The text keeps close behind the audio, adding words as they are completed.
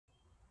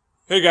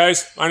Hey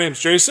guys, my name is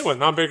Jason with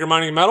Mount Baker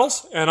Mining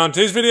Metals, and on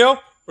today's video,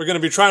 we're going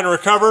to be trying to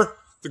recover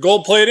the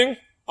gold plating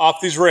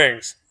off these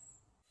rings.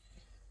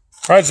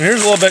 Alright, so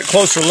here's a little bit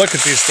closer look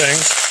at these things.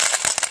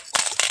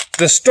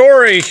 The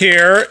story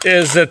here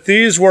is that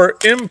these were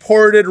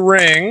imported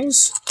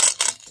rings,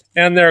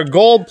 and they're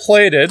gold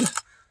plated,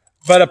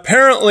 but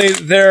apparently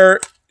there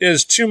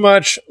is too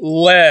much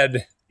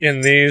lead in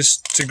these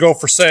to go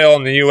for sale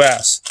in the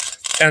US.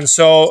 And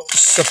so,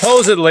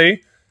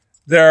 supposedly,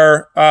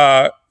 they're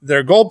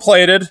gold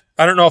plated.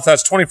 I don't know if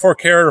that's 24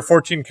 karat or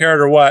 14 karat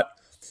or what,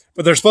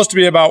 but there's supposed to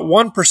be about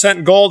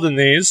 1% gold in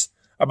these,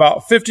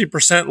 about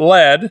 50%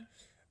 lead,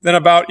 then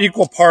about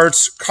equal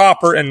parts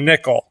copper and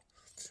nickel.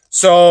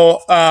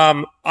 So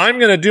I'm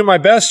going to do my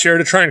best here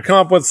to try and come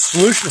up with a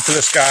solution for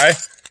this guy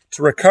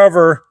to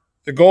recover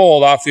the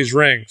gold off these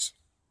rings.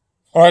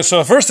 All right, so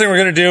the first thing we're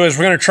going to do is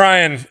we're going to try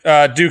and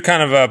do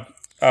kind of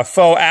a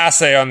faux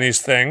assay on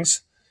these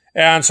things.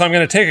 And so I'm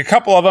going to take a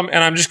couple of them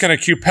and I'm just going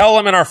to cupel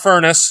them in our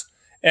furnace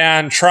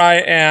and try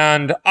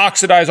and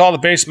oxidize all the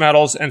base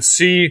metals and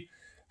see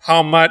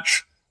how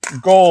much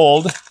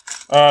gold,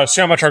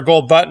 see how much our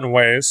gold button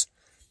weighs.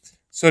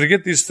 So to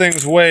get these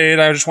things weighed,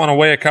 I just want to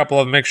weigh a couple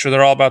of them, make sure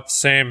they're all about the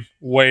same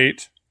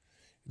weight.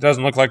 It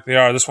doesn't look like they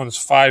are. This one's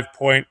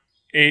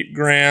 5.8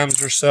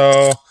 grams or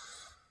so.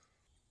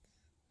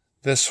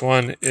 This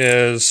one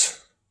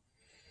is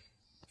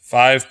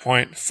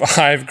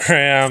 5.5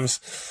 grams.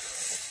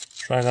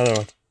 Try another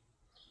one.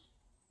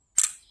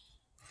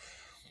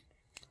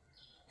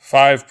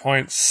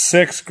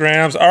 5.6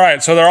 grams. All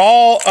right, so they're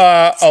all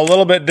a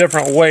little bit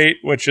different weight,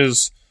 which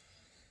is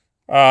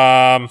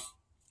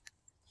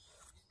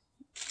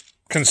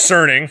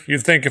concerning.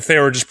 You'd think if they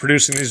were just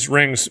producing these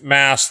rings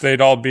mass, they'd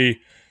all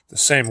be the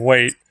same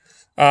weight.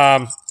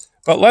 But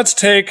let's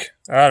take,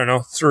 I don't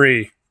know,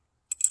 3.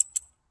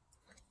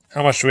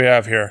 How much do we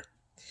have here?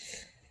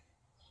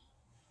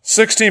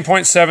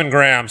 16.7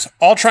 grams.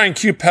 I'll try and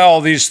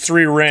cupel these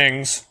 3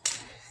 rings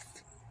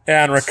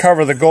and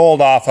recover the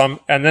gold off them,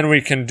 and then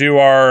we can do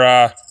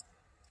our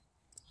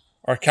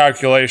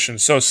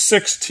calculations. So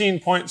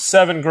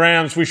 16.7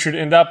 grams, we should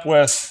end up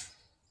with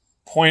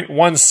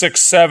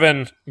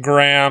 0.167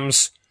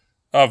 grams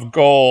of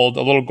gold,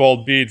 a little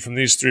gold bead from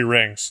these 3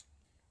 rings.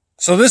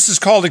 So this is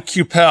called a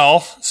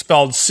cupel,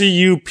 spelled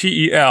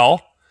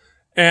C-U-P-E-L,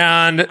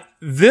 and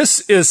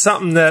this is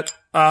something that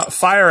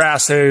fire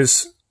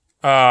assayers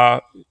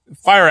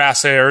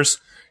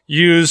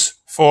use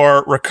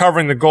for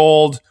recovering the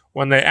gold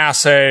when they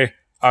assay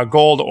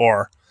gold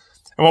ore.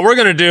 And what we're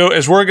going to do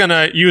is we're going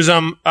to use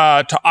them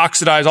to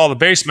oxidize all the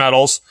base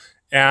metals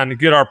and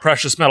get our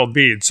precious metal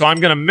bead. So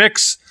I'm going to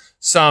mix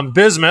some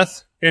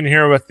bismuth in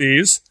here with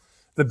these.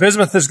 The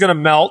bismuth is going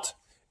to melt.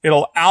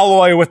 It'll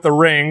alloy with the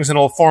rings and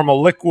it'll form a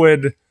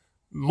liquid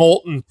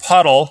molten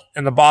puddle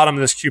in the bottom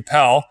of this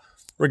cupel.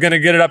 We're going to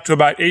get it up to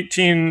about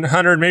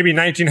 1800, maybe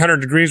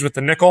 1900 degrees with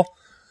the nickel.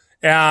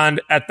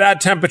 And at that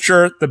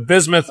temperature, the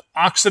bismuth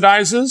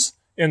oxidizes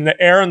in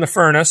the air in the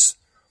furnace.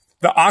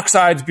 The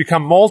oxides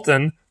become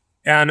molten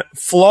and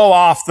flow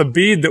off the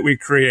bead that we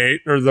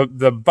create, or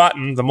the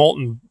button, the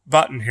molten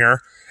button here,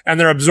 and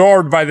they're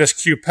absorbed by this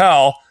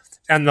cupel,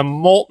 and the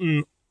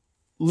molten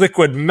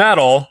liquid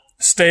metal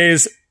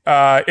stays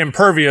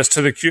impervious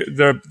to the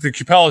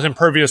cupel is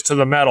impervious to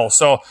the metal.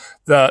 So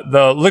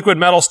the liquid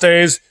metal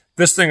stays,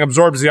 this thing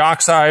absorbs the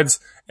oxides,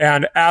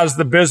 and as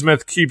the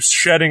bismuth keeps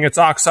shedding its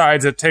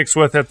oxides, it takes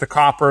with it the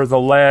copper, the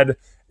lead,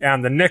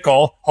 and the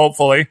nickel,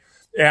 hopefully,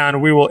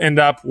 and we will end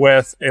up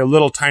with a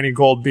little tiny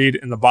gold bead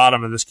in the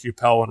bottom of this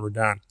cupel when we're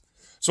done.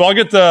 So I'll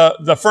get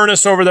the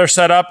furnace over there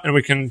set up, and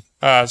we can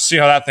see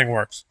how that thing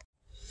works.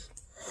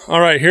 All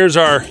right, here's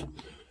our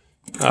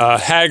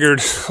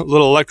haggard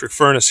little electric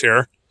furnace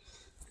here,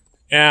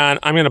 and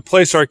I'm going to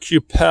place our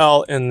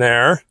cupel in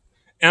there,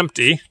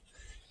 empty.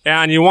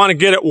 And you want to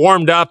get it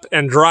warmed up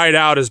and dried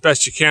out as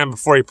best you can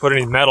before you put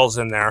any metals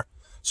in there.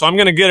 So I'm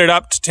going to get it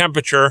up to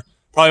temperature,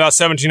 probably about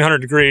 1700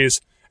 degrees,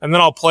 and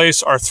then I'll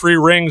place our 3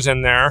 rings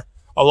in there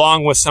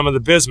along with some of the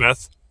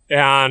bismuth,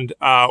 and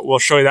we'll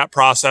show you that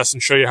process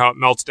and show you how it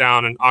melts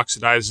down and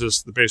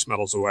oxidizes the base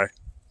metals away.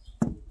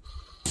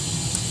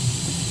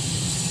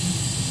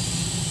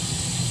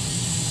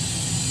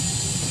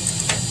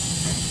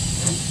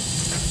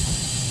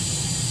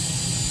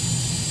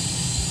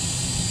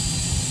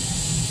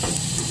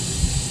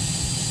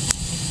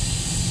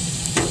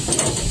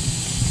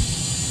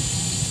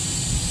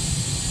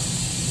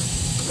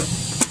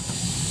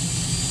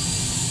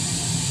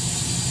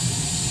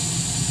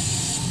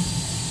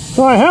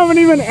 So I haven't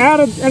even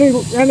added any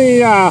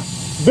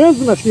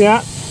bismuth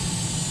yet,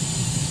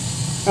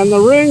 and the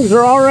rings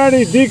are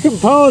already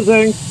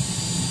decomposing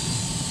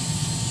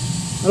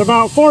at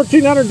about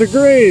 1400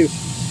 degrees.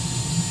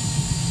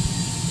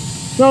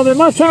 So they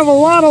must have a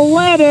lot of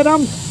lead in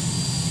them,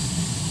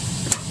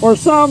 or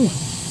some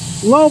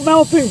low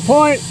melting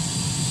point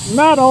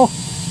metal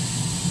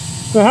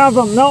to have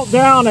them melt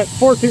down at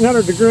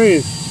 1400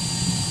 degrees.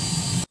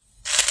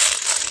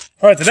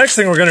 All right, the next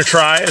thing we're going to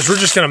try is we're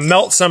just going to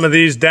melt some of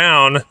these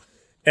down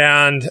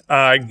and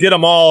get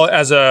them all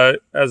as a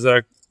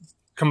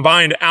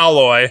combined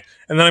alloy.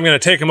 And then I'm going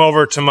to take them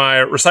over to my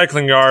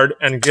recycling yard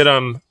and get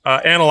them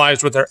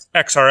analyzed with their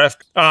XRF.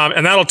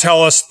 And that'll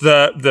tell us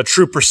the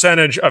true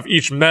percentage of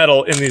each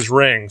metal in these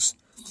rings.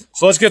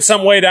 So let's get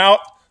some weighed out.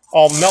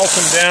 I'll melt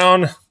them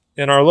down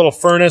in our little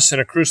furnace in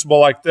a crucible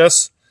like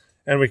this,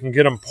 and we can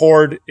get them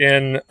poured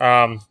in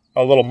a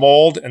little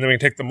mold, and then we can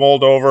take the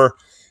mold over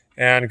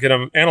and get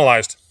them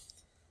analyzed.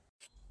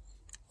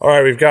 All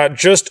right, we've got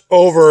just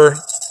over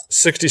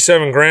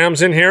 67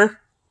 grams in here.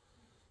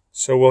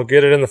 So we'll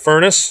get it in the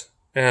furnace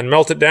and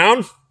melt it down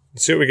and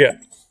see what we get.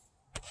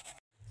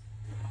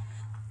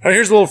 All right,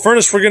 here's the little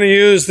furnace we're going to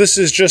use. This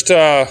is just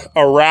a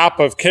wrap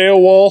of KO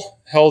wool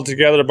held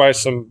together by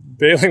some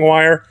baling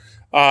wire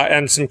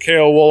and some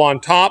KO wool on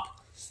top.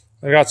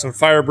 I got some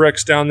fire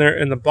bricks down there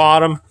in the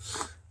bottom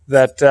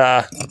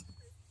that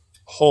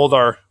hold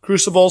our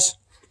crucibles.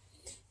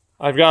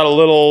 I've got a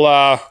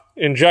little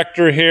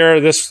injector here.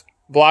 This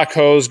black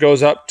hose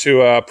goes up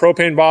to a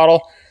propane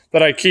bottle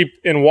that I keep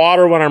in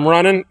water when I'm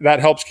running. That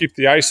helps keep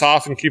the ice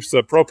off and keeps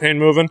the propane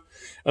moving.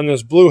 And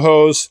this blue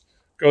hose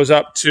goes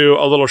up to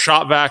a little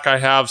shop vac I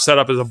have set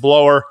up as a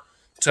blower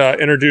to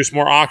introduce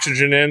more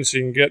oxygen in so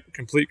you can get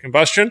complete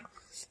combustion.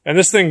 And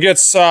this thing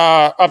gets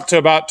up to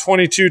about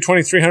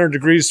 2,300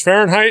 degrees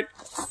Fahrenheit.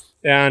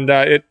 And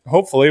it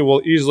hopefully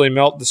will easily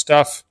melt the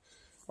stuff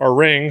or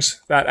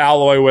rings. That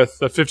alloy with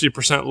the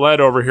 50% lead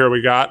over here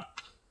we got,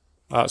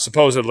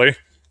 supposedly,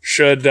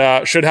 should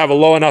have a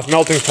low enough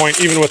melting point,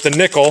 even with the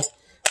nickel,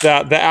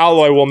 that the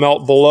alloy will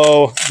melt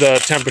below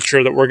the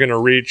temperature that we're going to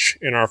reach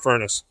in our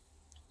furnace.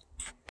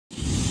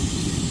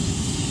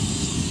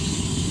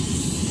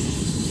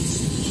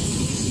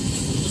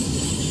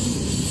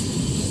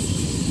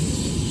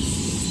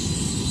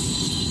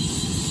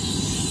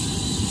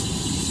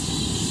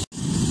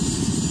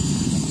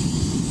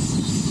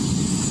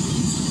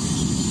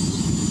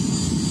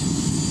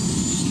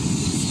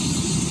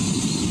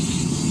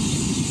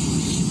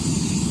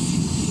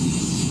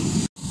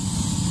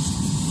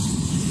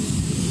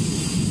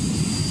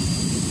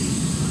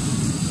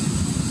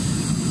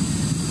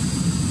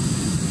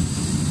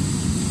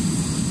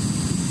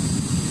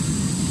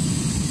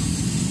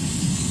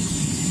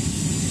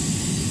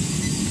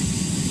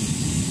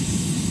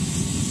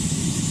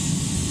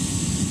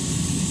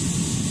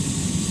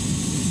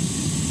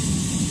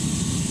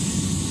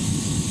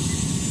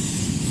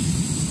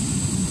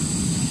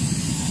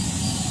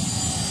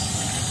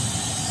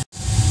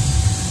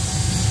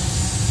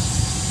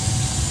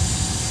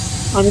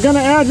 I'm going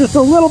to add just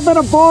a little bit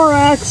of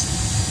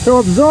borax to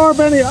absorb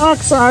any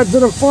oxides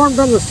that have formed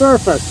on the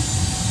surface.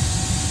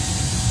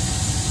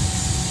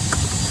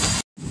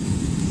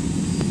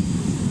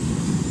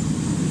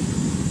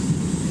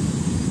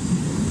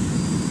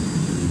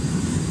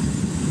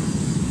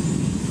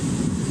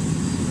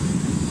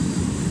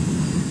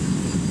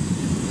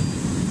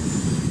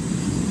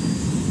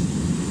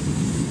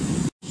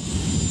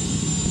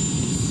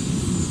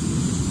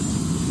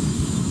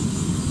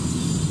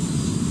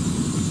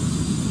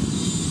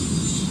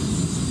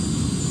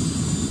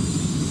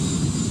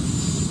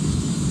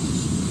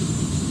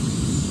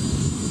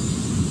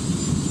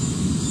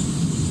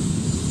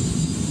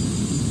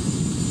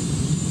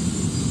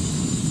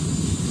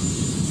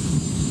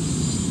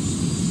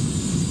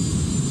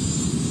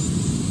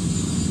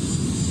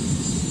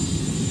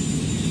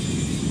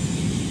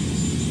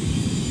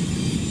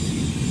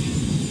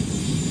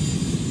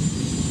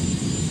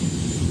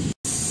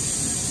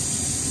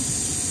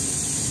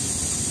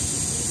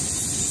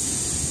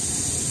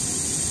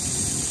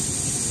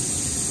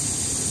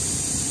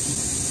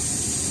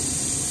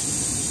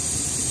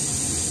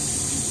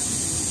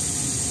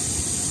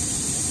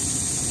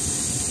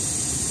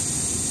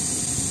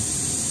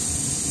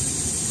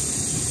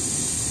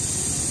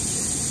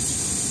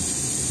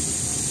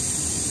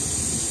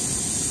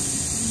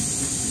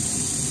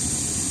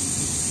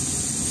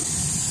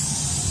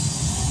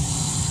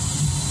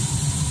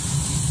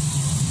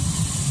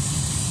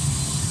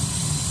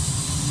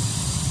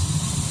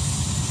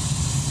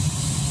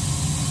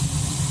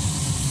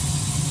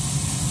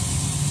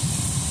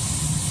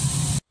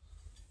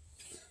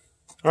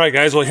 All right,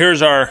 guys, well,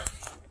 here's our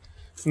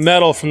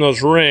metal from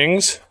those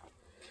rings.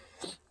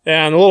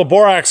 And the little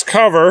borax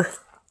cover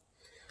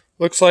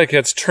looks like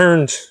it's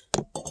turned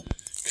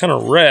kind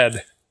of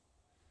red.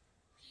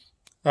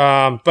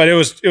 But it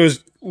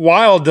was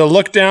wild to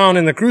look down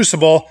in the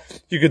crucible.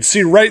 You could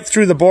see right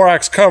through the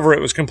borax cover. It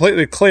was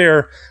completely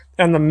clear.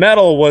 And the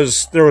metal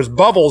there was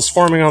bubbles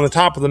forming on the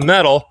top of the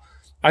metal.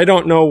 I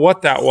don't know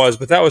what that was,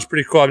 but that was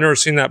pretty cool. I've never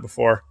seen that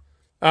before.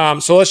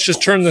 So let's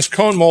just turn this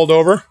cone mold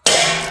over.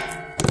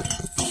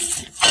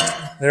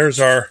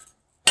 There's our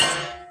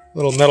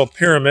little metal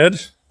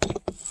pyramid.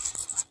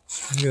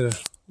 I'm gonna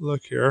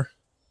look here,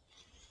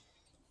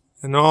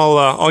 and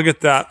I'll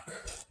get that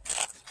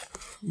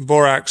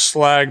borax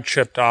slag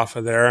chipped off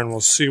of there, and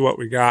we'll see what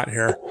we got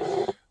here.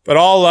 But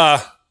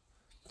I'll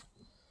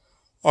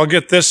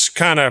get this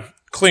kind of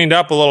cleaned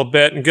up a little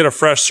bit and get a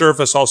fresh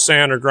surface. I'll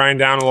sand or grind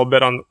down a little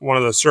bit on one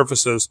of the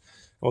surfaces,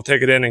 We'll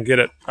take it in and get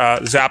it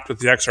zapped with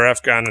the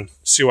XRF gun and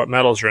see what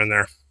metals are in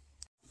there.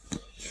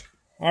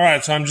 All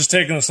right, so I'm just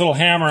taking this little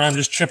hammer and I'm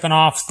just chipping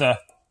off the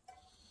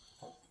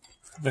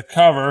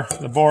cover,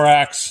 the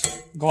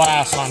borax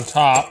glass on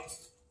top.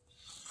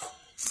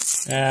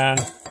 And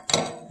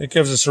it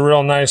gives us a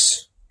real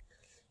nice,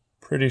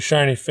 pretty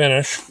shiny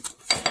finish.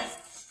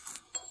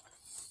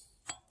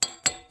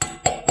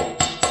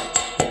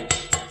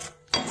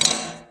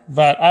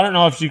 But I don't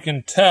know if you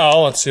can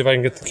tell. Let's see if I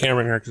can get the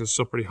camera in here because it's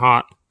still pretty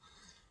hot.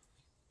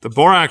 The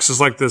borax is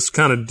like this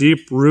kind of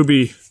deep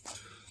ruby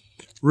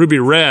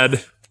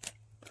red.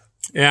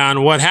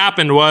 And what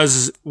happened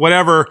was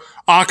whatever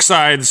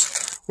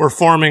oxides were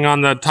forming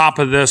on the top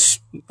of this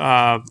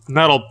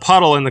metal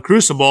puddle in the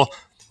crucible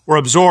were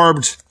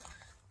absorbed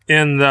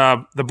in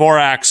the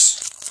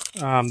borax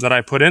that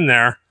I put in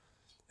there.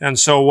 And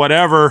so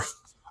whatever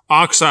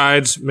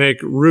oxides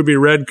make ruby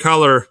red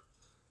color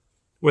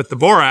with the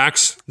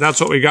borax, that's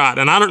what we got.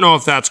 And I don't know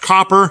if that's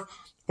copper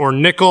or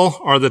nickel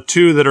are the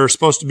two that are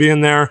supposed to be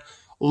in there.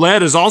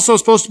 Lead is also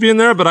supposed to be in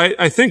there, but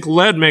I think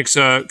lead makes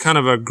a kind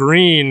of a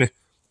green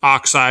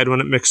oxide when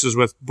it mixes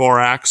with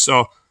borax.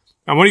 So,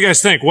 what do you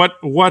guys think?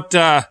 What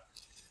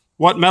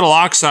metal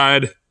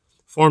oxide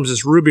forms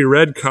this ruby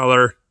red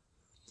color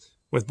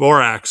with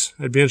borax?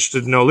 I'd be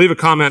interested to know. Leave a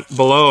comment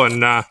below and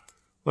let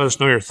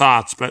us know your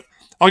thoughts. But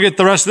I'll get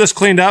the rest of this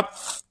cleaned up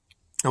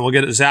and we'll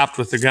get it zapped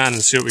with the gun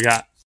and see what we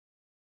got.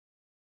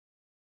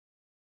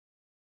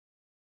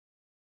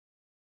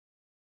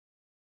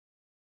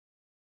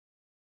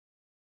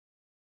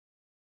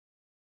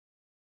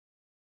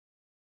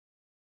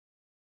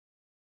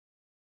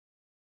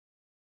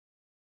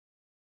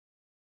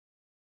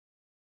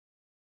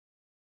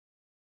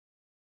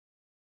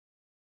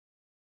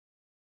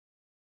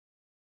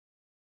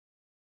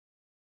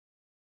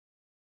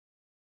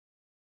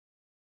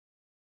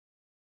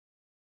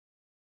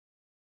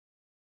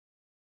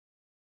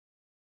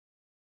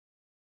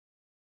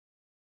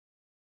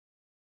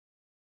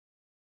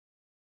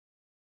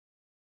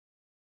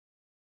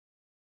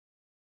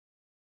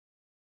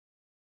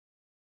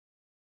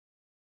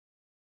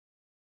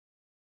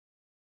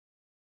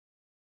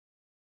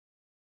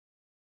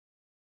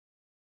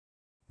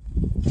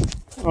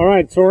 All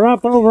right, so we're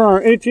up over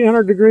our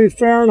 1800 degrees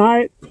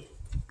Fahrenheit. I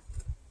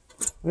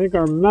think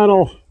our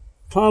metal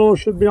puddle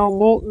should be all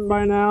molten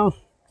by now.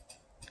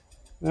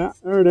 Yeah,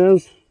 there it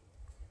is.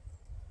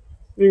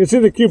 You can see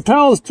the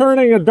cupel is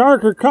turning a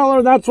darker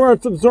color. That's where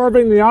it's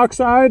absorbing the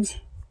oxides.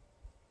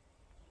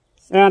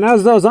 And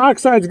as those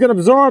oxides get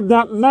absorbed,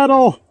 that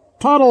metal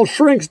puddle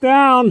shrinks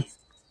down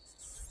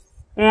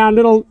and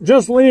it'll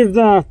just leave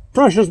the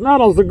precious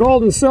metals, the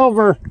gold and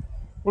silver,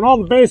 when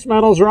all the base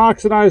metals are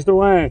oxidized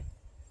away.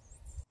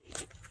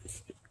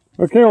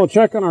 Okay, we'll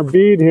check on our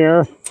bead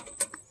here.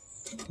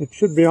 It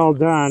should be all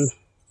done.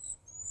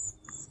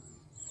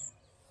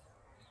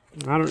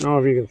 I don't know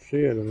if you can see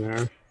it in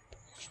there,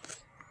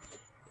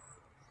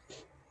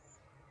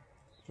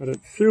 but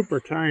it's super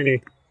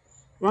tiny.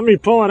 Let me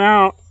pull it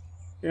out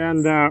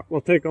and we'll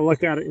take a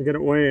look at it and get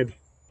it weighed.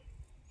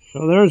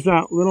 So there's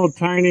that little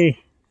tiny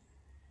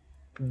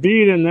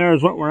bead in there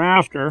is what we're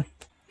after.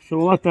 So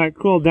we'll let that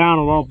cool down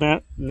a little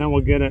bit and then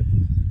we'll get it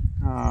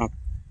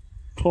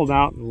pulled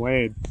out and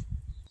weighed.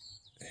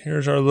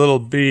 Here's our little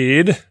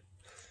bead.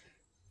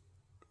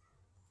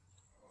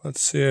 Let's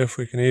see if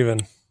we can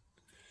even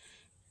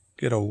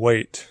get a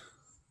weight.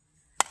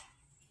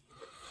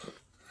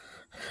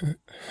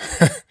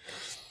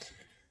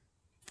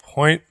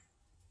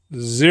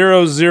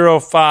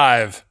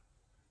 0.005.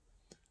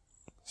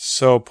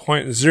 So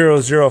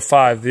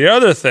 0.005. The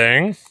other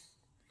thing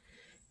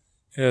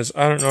is,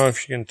 I don't know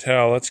if you can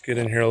tell. Let's get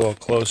in here a little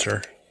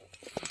closer.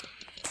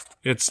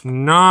 It's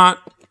not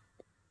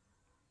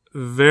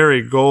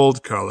very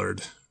gold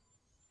colored.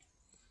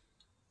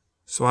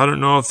 So I don't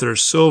know if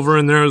there's silver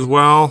in there as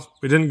well.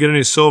 We didn't get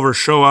any silver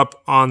show up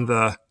on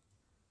the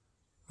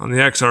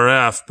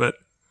XRF, but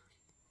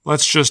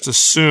let's just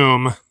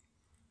assume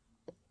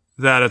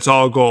that it's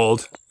all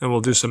gold, and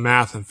we'll do some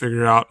math and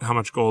figure out how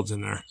much gold's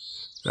in there.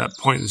 That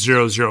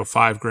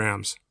 0.005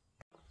 grams.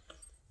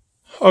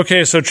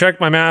 Okay, so check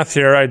my math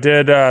here. I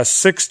did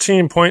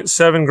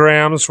 16.7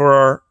 grams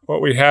for what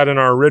we had in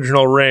our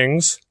original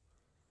rings.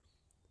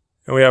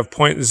 And we have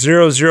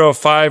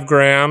 0.005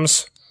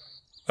 grams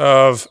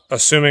of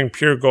assuming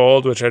pure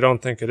gold, which I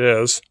don't think it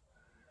is.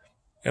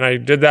 And I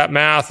did that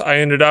math. I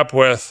ended up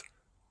with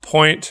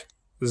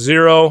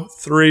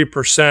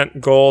 0.03%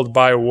 gold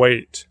by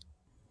weight.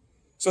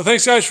 So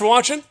thanks guys for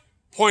watching.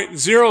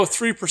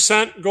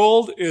 0.03%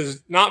 gold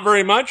is not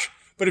very much,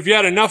 but if you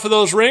had enough of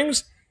those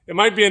rings, it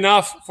might be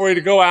enough for you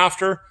to go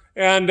after.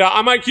 And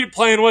I might keep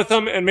playing with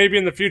them and maybe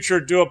in the future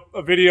do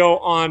a video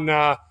on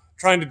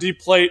trying to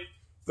deplate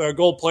the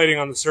gold plating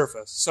on the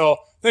surface. So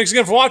thanks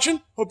again for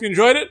watching. Hope you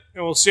enjoyed it,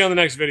 and we'll see you on the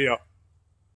next video.